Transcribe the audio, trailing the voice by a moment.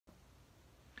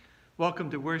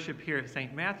Welcome to worship here at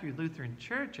St. Matthew Lutheran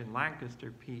Church in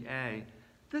Lancaster, PA.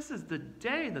 This is the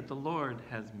day that the Lord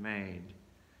has made.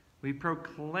 We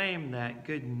proclaim that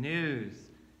good news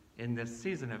in this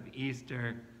season of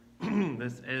Easter.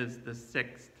 This is the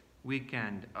 6th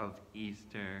weekend of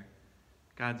Easter.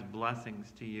 God's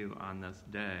blessings to you on this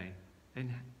day,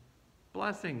 and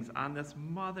blessings on this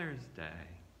Mother's Day.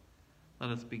 Let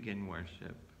us begin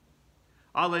worship.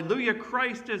 Alleluia,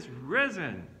 Christ is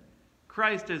risen.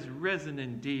 Christ is risen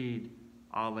indeed.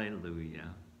 Alleluia.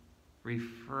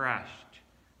 Refreshed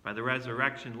by the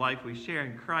resurrection life we share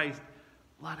in Christ,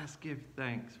 let us give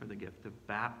thanks for the gift of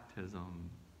baptism.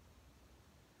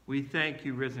 We thank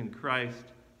you, risen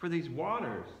Christ, for these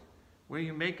waters where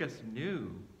you make us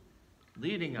new,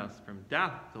 leading us from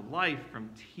death to life, from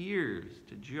tears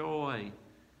to joy.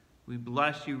 We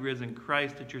bless you, risen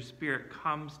Christ, that your Spirit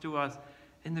comes to us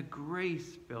in the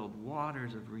grace-filled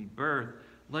waters of rebirth,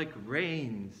 like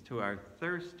rains to our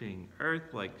thirsting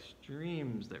earth, like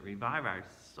streams that revive our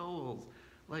souls,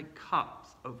 like cups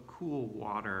of cool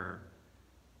water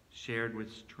shared with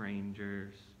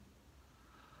strangers.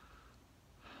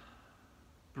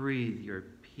 Breathe your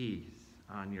peace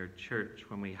on your church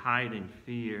when we hide in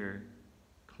fear.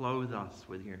 Clothe us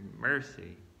with your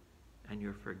mercy and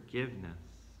your forgiveness.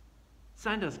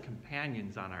 Send us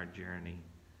companions on our journey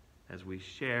as we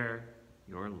share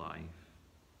your life.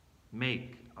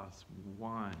 Make us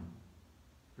one,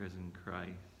 risen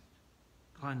Christ.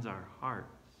 Cleanse our hearts.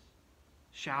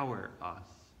 Shower us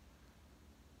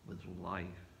with life.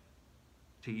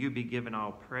 To you be given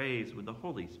all praise with the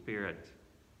Holy Spirit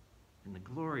in the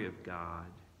glory of God,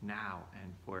 now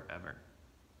and forever.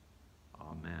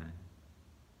 Amen.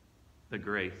 The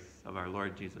grace of our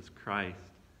Lord Jesus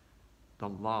Christ, the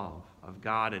love of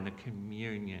God, and the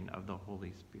communion of the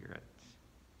Holy Spirit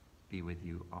be with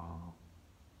you all,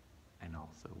 and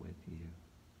also with you.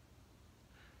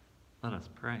 Let us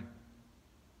pray.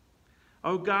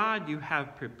 O God, you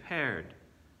have prepared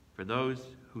for those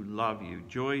who love you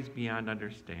joys beyond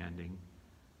understanding.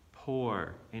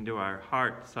 Pour into our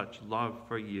hearts such love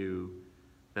for you,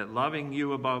 that loving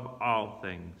you above all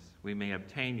things, we may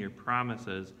obtain your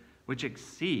promises, which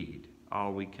exceed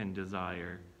all we can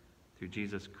desire. Through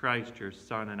Jesus Christ, your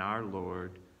Son and our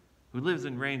Lord, who lives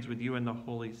and reigns with you in the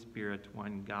Holy Spirit,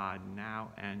 one God, now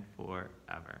and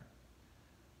forever.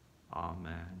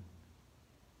 Amen.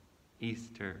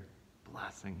 Easter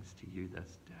blessings to you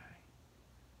this day.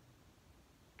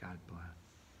 God bless.